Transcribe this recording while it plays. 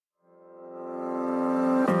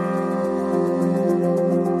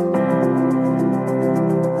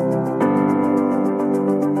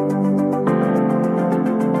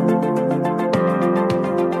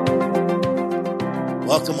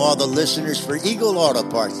all the listeners for Eagle Auto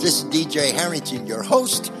Parts. This is DJ Harrington, your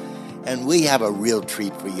host, and we have a real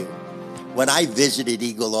treat for you. When I visited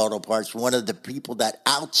Eagle Auto Parts, one of the people, that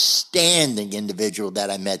outstanding individual that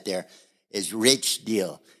I met there is Rich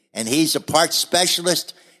Deal. And he's a parts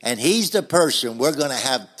specialist, and he's the person we're going to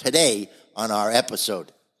have today on our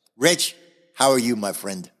episode. Rich, how are you, my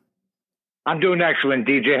friend? I'm doing excellent,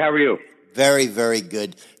 DJ. How are you? Very, very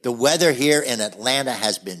good. The weather here in Atlanta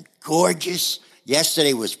has been gorgeous.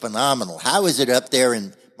 Yesterday was phenomenal. How is it up there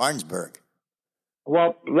in Martinsburg?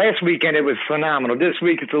 Well, last weekend it was phenomenal. This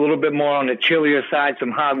week it's a little bit more on the chillier side, some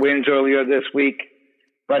hot winds earlier this week.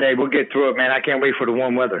 But hey, we'll get through it, man. I can't wait for the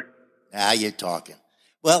warm weather. Now you're talking.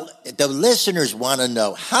 Well, the listeners want to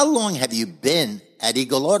know, how long have you been at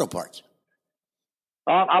Eagle Auto Parts?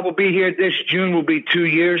 I will be here this June, will be 2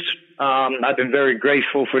 years. I've been very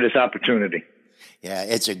grateful for this opportunity. Yeah,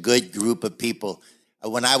 it's a good group of people.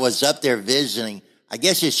 When I was up there visiting, I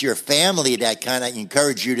guess it's your family that kind of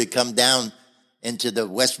encouraged you to come down into the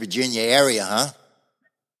West Virginia area, huh?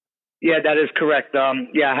 Yeah, that is correct. I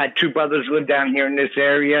had two brothers live down here in this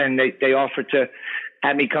area, and they offered to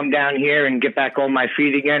have me come down here and get back on my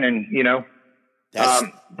feet again and,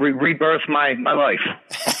 rebirth my life.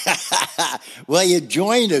 Well, you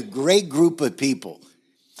joined a great group of people.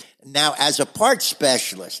 Now, as a parts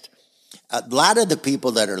specialist, a lot of the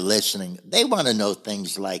people that are listening, they want to know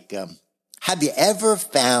things like, have you ever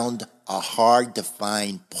found a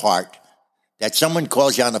hard-to-find part that someone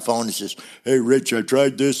calls you on the phone and says, hey, Rich, I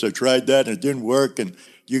tried this, I tried that, and it didn't work, and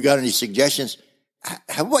you got any suggestions?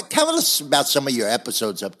 Tell us about some of your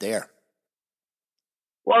episodes up there.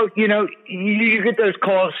 Well, you get those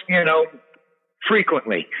calls,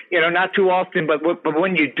 frequently, not too often, but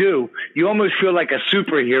when you do, you almost feel like a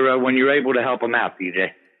superhero when you're able to help them out,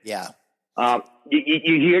 DJ. Yeah.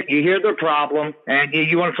 You hear their problem, and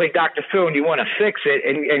you want to play Dr. Phil, and you want to fix it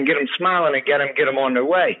and get them smiling and get them on their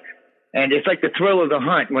way. And it's like the thrill of the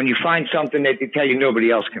hunt when you find something that they tell you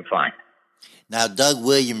nobody else can find. Now, Doug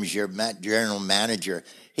Williams, your general manager,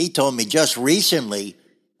 he told me just recently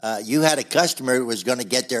you had a customer who was going to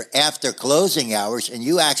get there after closing hours, and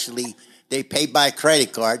they paid by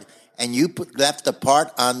credit card, and you left the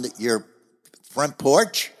part on your front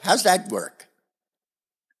porch? How's that work?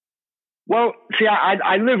 Well, see,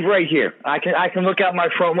 I live right here. I can look out my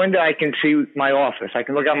front window. I can see my office. I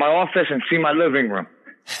can look out my office and see my living room.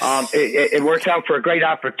 It works out for a great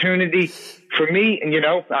opportunity for me. And,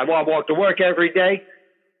 I walk to work every day.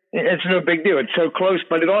 It's no big deal. It's so close,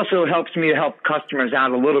 but it also helps me to help customers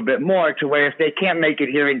out a little bit more to where if they can't make it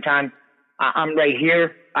here in time, I'm right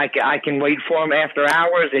here. I can wait for them after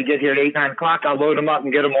hours. They get here at 8, 9 o'clock. I'll load them up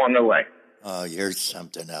and get them on their way. Oh, you're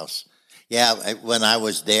something else. Yeah, when I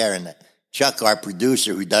was there, and Chuck, our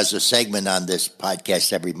producer, who does a segment on this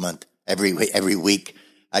podcast every week,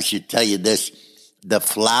 I should tell you this. The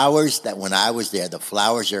flowers that when I was there, the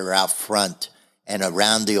flowers that are out front and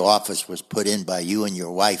around the office was put in by you and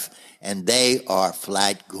your wife, and they are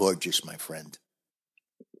flat gorgeous, my friend.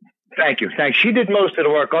 Thank you. Thanks. She did most of the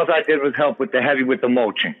work. All I did was help with the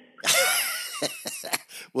mulching.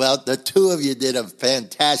 Well, the two of you did a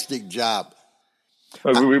fantastic job.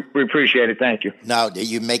 Well, we appreciate it. Thank you. No,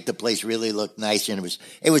 you make the place really look nice, and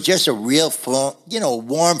it was just a real fun,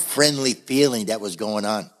 warm, friendly feeling that was going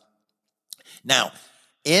on. Now,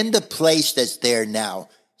 in the place that's there now,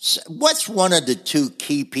 what's one of the two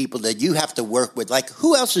key people that you have to work with? Like,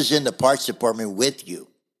 who else is in the parts department with you?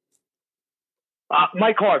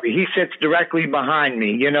 Mike Harvey. He sits directly behind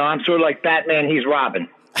me. I'm sort of like Batman. He's Robin.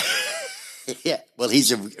 Yeah, well,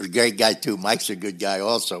 he's a great guy, too. Mike's a good guy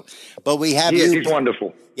also. But we have you. He's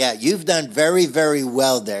wonderful. Yeah, you've done very, very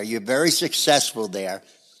well there. You're very successful there.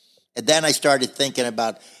 And then I started thinking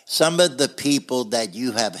about some of the people that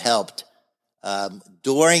you have helped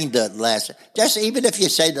during the last, just even if you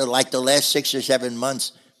say the last 6 or 7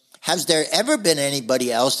 months, has there ever been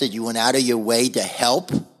anybody else that you went out of your way to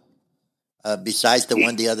help besides the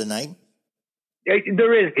one the other night?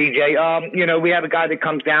 There is, DJ. We have a guy that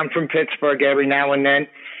comes down from Pittsburgh every now and then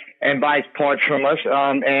and buys parts from us.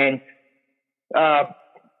 A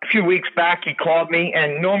few weeks back, he called me,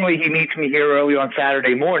 and normally he meets me here early on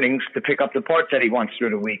Saturday mornings to pick up the parts that he wants through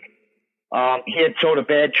the week. He had sold a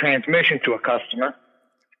bad transmission to a customer,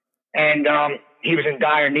 and he was in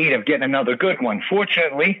dire need of getting another good one.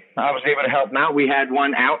 Fortunately, I was able to help him out. We had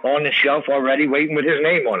one out on the shelf already waiting with his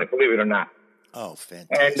name on it, believe it or not. Oh,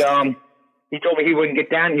 fantastic. And he told me he wouldn't get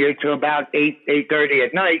down here till about 8:30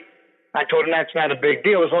 at night. I told him that's not a big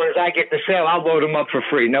deal. As long as I get the sale, I'll load him up for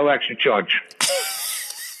free, no extra charge.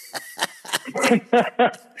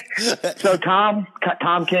 So Tom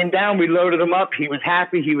came down. We loaded him up. He was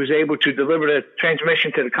happy. He was able to deliver the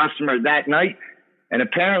transmission to the customer that night. And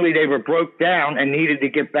apparently they were broke down and needed to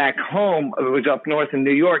get back home. It was up north in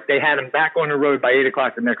New York. They had him back on the road by 8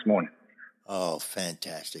 o'clock the next morning. Oh,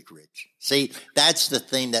 fantastic, Rich. See, that's the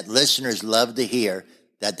thing that listeners love to hear,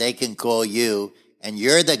 that they can call you, and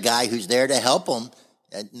you're the guy who's there to help them,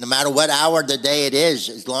 no matter what hour of the day it is,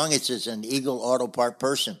 as long as it's an Eagle Auto Part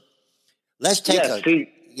person. Let's take go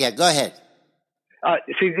ahead.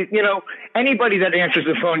 Anybody that answers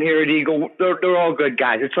the phone here at Eagle, they're all good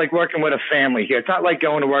guys. It's like working with a family here. It's not like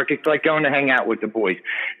going to work. It's like going to hang out with the boys.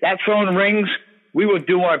 That phone rings. We will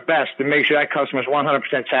do our best to make sure that customer is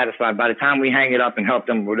 100% satisfied by the time we hang it up and help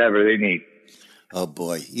them with whatever they need. Oh,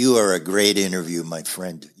 boy, you are a great interview, my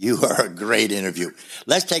friend. You are a great interview.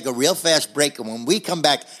 Let's take a real fast break, and when we come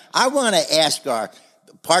back, I want to ask our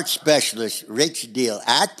parts specialist, Rich Deal,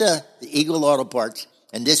 at the Eagle Auto Parts,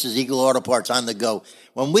 and this is Eagle Auto Parts on the go.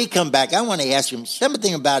 When we come back, I want to ask him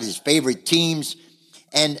something about his favorite teams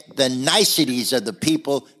and the niceties of the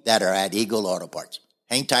people that are at Eagle Auto Parts.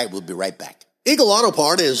 Hang tight. We'll be right back. Eagle Auto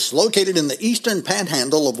Part is located in the eastern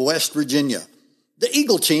panhandle of West Virginia. The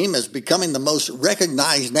Eagle team is becoming the most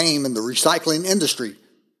recognized name in the recycling industry,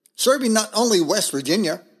 serving not only West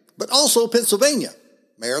Virginia, but also Pennsylvania,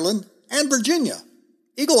 Maryland, and Virginia.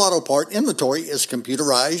 Eagle Auto Part inventory is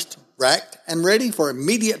computerized, racked, and ready for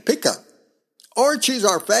immediate pickup. Or choose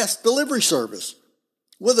our fast delivery service.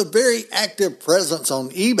 With a very active presence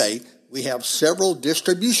on eBay, we have several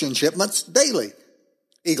distribution shipments daily.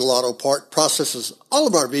 Eagle Auto Part processes all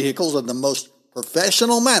of our vehicles in the most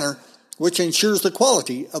professional manner, which ensures the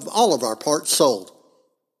quality of all of our parts sold.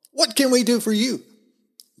 What can we do for you?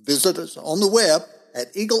 Visit us on the web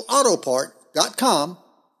at eagleautopart.com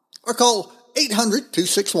or call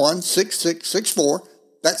 800-261-6664.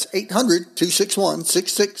 That's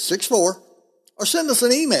 800-261-6664. Or send us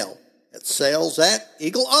an email at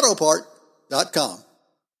sales@eagleautopart.com.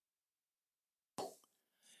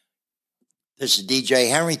 This is DJ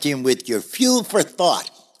Harrington with your Fuel for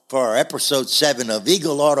Thought for our episode 7 of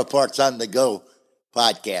Eagle Auto Parts on the Go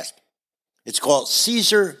podcast. It's called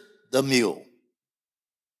Caesar the Mule.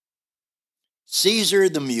 Caesar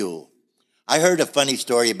the Mule. I heard a funny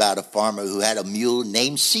story about a farmer who had a mule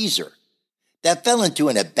named Caesar that fell into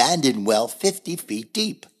an abandoned well 50 feet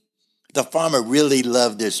deep. The farmer really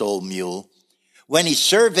loved this old mule. When he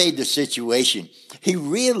surveyed the situation, he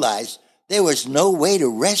realized there was no way to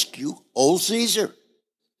rescue old Caesar.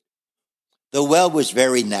 The well was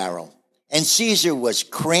very narrow, and Caesar was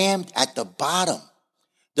crammed at the bottom.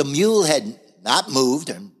 The mule had not moved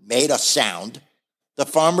and made a sound. The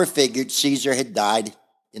farmer figured Caesar had died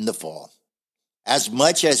in the fall. As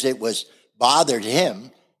much as it was bothered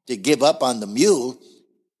him to give up on the mule,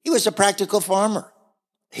 he was a practical farmer.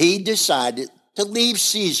 He decided to leave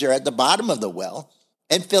Caesar at the bottom of the well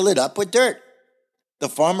and fill it up with dirt. The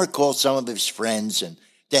farmer called some of his friends and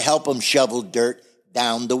to help him shovel dirt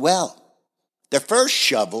down the well. The first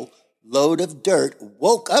shovel load of dirt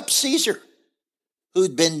woke up Caesar,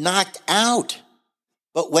 who'd been knocked out.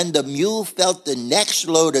 But when the mule felt the next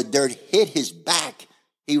load of dirt hit his back,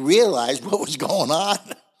 he realized what was going on.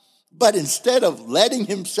 But instead of letting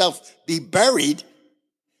himself be buried,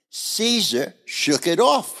 Caesar shook it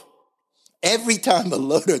off. Every time a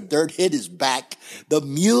load of dirt hit his back, the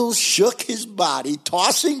mule shook his body,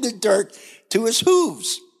 tossing the dirt to his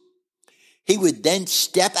hooves. He would then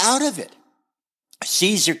step out of it.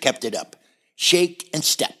 Caesar kept it up, shake and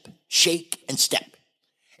step, shake and step.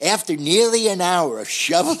 After nearly an hour of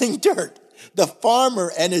shoveling dirt, the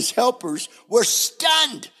farmer and his helpers were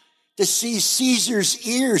stunned to see Caesar's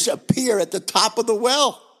ears appear at the top of the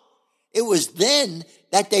well. It was then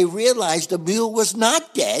that they realized the mule was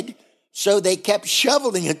not dead, so they kept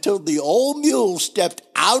shoveling until the old mule stepped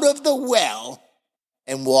out of the well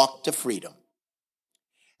and walked to freedom.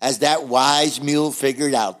 As that wise mule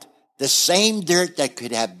figured out, the same dirt that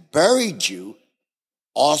could have buried you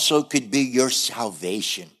also could be your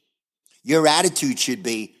salvation. Your attitude should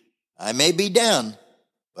be, I may be down,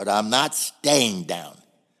 but I'm not staying down.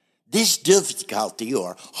 This difficulty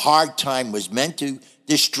or hard time was meant to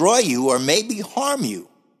destroy you or maybe harm you.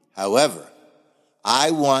 However, I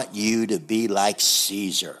want you to be like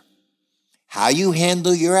Caesar. How you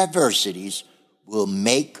handle your adversities will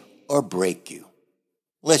make or break you.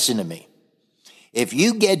 Listen to me. If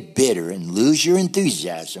you get bitter and lose your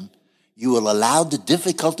enthusiasm, you will allow the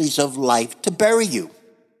difficulties of life to bury you.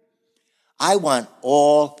 I want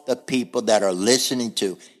all the people that are listening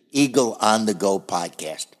to Eagle on the Go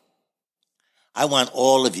podcast. I want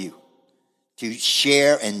all of you to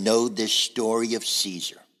share and know this story of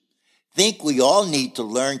Caesar. think we all need to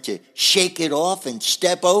learn to shake it off and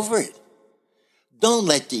step over it. Don't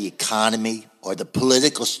let the economy or the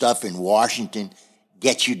political stuff in Washington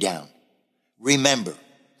get you down. Remember,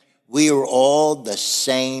 we are all the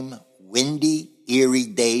same windy, eerie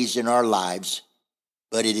days in our lives,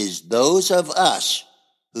 but it is those of us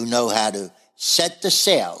who know how to set the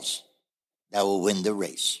sails that will win the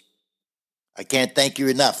race. I can't thank you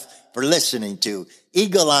enough for listening to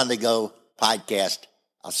Eagle on the Go podcast.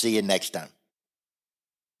 I'll see you next time.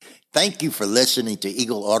 Thank you for listening to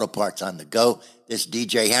Eagle Auto Parts on the Go. This is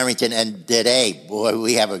DJ Harrington, and today, boy,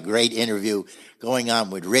 we have a great interview going on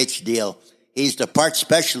with Rich Deal. He's the parts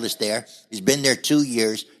specialist there. He's been there 2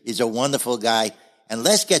 years. He's a wonderful guy. And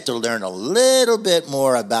let's get to learn a little bit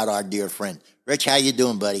more about our dear friend. Rich, how you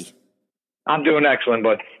doing, buddy? I'm doing excellent,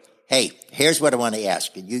 bud. Hey, here's what I want to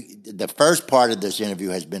ask you. The first part of this interview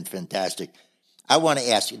has been fantastic. I want to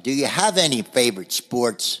ask you, do you have any favorite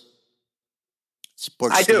sports?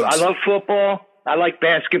 I do. I love football. I like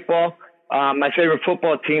basketball. My favorite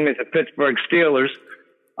football team is the Pittsburgh Steelers.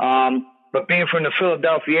 But being from the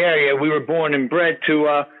Philadelphia area, we were born and bred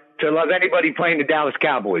to love anybody playing the Dallas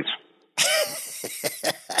Cowboys.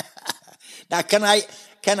 Now, can I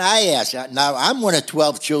ask? Now, I'm one of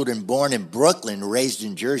 12 children born in Brooklyn, raised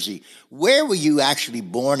in Jersey. Where were you actually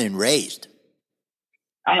born and raised?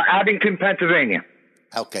 Abington, Pennsylvania.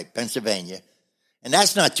 Okay, Pennsylvania. And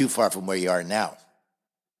that's not too far from where you are now.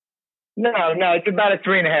 No, it's about a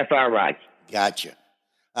 3.5-hour ride. Gotcha.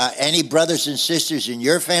 Any brothers and sisters in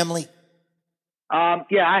your family?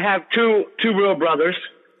 Yeah, I have two real brothers.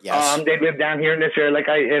 Yes. They live down here in this area, like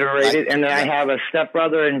I iterated, and then I have a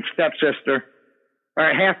stepbrother and stepsister, or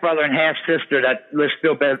a half brother and half sister that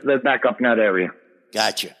live back up in that area.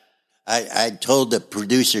 Gotcha. I told the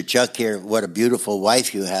producer Chuck here what a beautiful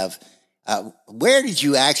wife you have. Where did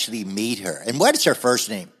you actually meet her, and what is her first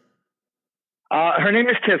name? Her name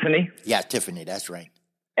is Tiffany. Yeah, Tiffany. That's right.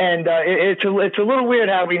 And it's a little weird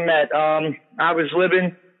how we met. I was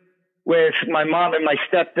living with my mom and my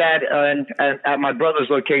stepdad at my brother's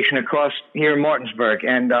location across here in Martinsburg.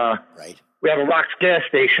 And right. We have a Rock's gas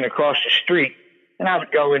station across the street. And I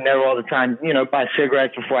would go in there all the time, buy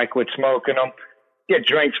cigarettes before I quit smoking them, get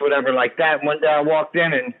drinks, whatever like that. And one day I walked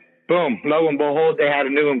in and boom, lo and behold, they had a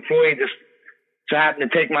new employee just so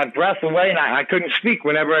happened to take my breath away. And I couldn't speak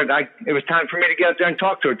whenever it was time for me to get up there and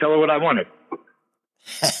talk to her, tell her what I wanted.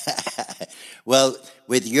 Well,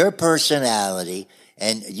 with your personality,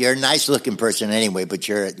 and you're a nice-looking person anyway, but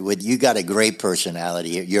you got a great personality.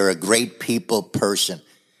 You're a great people person.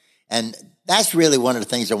 And that's really one of the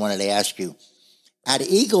things I wanted to ask you. At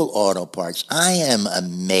Eagle Auto Parts, I am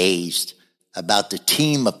amazed about the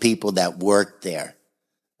team of people that work there.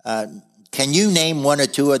 Can you name one or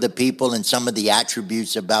two of the people and some of the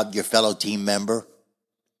attributes about your fellow team member?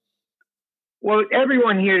 Well,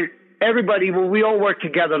 everybody, we all work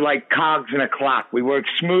together like cogs in a clock. We work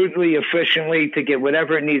smoothly, efficiently to get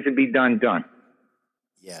whatever it needs to be done.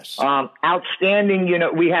 Yes. Outstanding,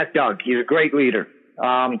 we have Doug. He's a great leader.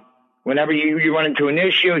 Whenever you run into an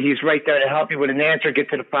issue, he's right there to help you with an answer, get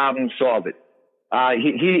to the problem, solve it.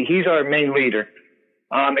 He's our main leader.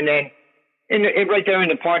 And then right there in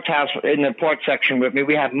the parts house, in the parts section with me,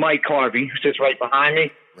 we have Mike Harvey, who sits right behind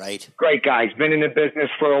me. Right. Great guy. He's been in the business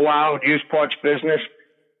for a while, used parts business.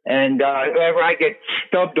 And whenever I get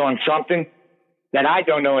stubbed on something that I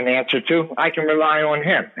don't know an answer to, I can rely on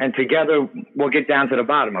him. And together, we'll get down to the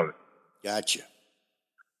bottom of it. Gotcha.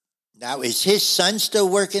 Now, is his son still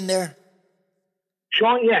working there?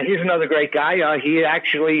 Sean, yeah, he's another great guy. He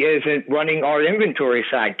actually is running our inventory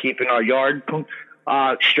side, keeping our yard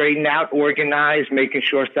straightened out, organized, making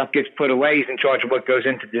sure stuff gets put away. He's in charge of what goes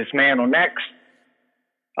into dismantle next.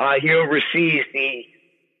 He oversees the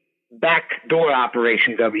back door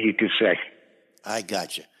operations of it, you could say. I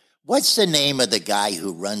gotcha. What's the name of the guy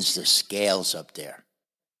who runs the scales up there?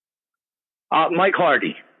 Mike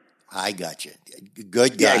Hardy. I gotcha.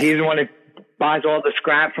 Good guy. Yeah, he's the one that buys all the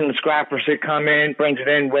scrap from the scrappers that come in, brings it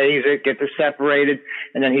in, weighs it, gets it separated,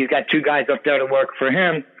 and then he's got two guys up there to work for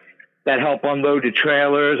him that help unload the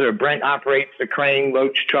trailers, or Brent operates the crane,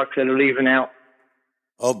 loads trucks that are leaving out.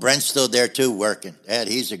 Oh, Brent's still there too, working. Ed,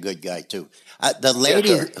 he's a good guy too. The lady,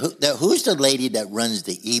 yes, who's the lady that runs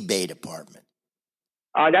the eBay department?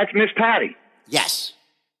 That's Miss Patty. Yes.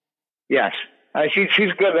 Yes.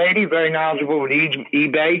 She's a good lady, very knowledgeable with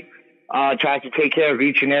eBay. Tries to take care of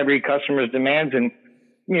each and every customer's demands and,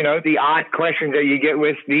 the odd questions that you get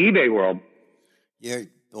with the eBay world.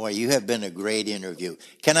 You have been a great interview.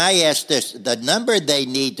 Can I ask this? The number they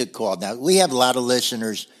need to call. Now, we have a lot of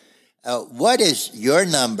listeners What is your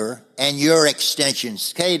number and your extension?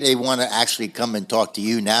 Say they want to actually come and talk to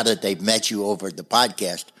you now that they've met you over the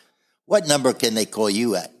podcast. What number can they call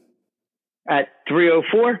you at? At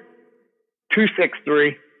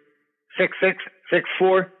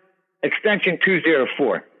 304-263-6664, extension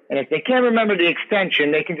 204. And if they can't remember the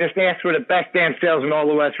extension, they can just ask for the best damn sales in all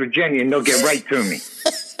of West Virginia, and they'll get right to me.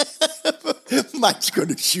 Mike's going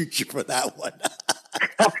to shoot you for that one.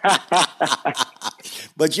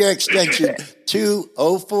 But your extension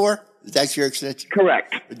 204, is that your extension?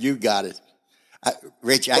 Correct. You got it.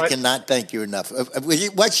 Rich, I cannot thank you enough.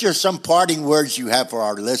 What's some parting words you have for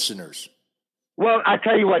our listeners? Well, I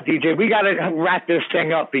tell you what, DJ, we got to wrap this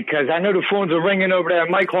thing up because I know the phones are ringing over there.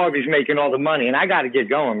 Mike Harvey's making all the money, and I got to get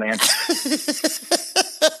going, man.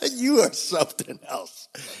 You are something else.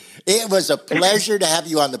 It was a pleasure to have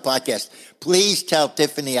you on the podcast. Please tell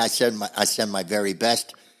Tiffany I send my very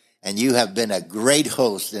best, and you have been a great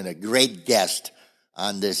host and a great guest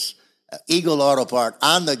on this Eagle Auto Part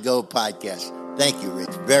On The Go podcast. Thank you,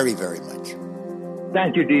 Rich, very, very much.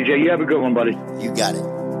 Thank you, DJ. You have a good one, buddy. You got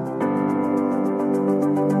it.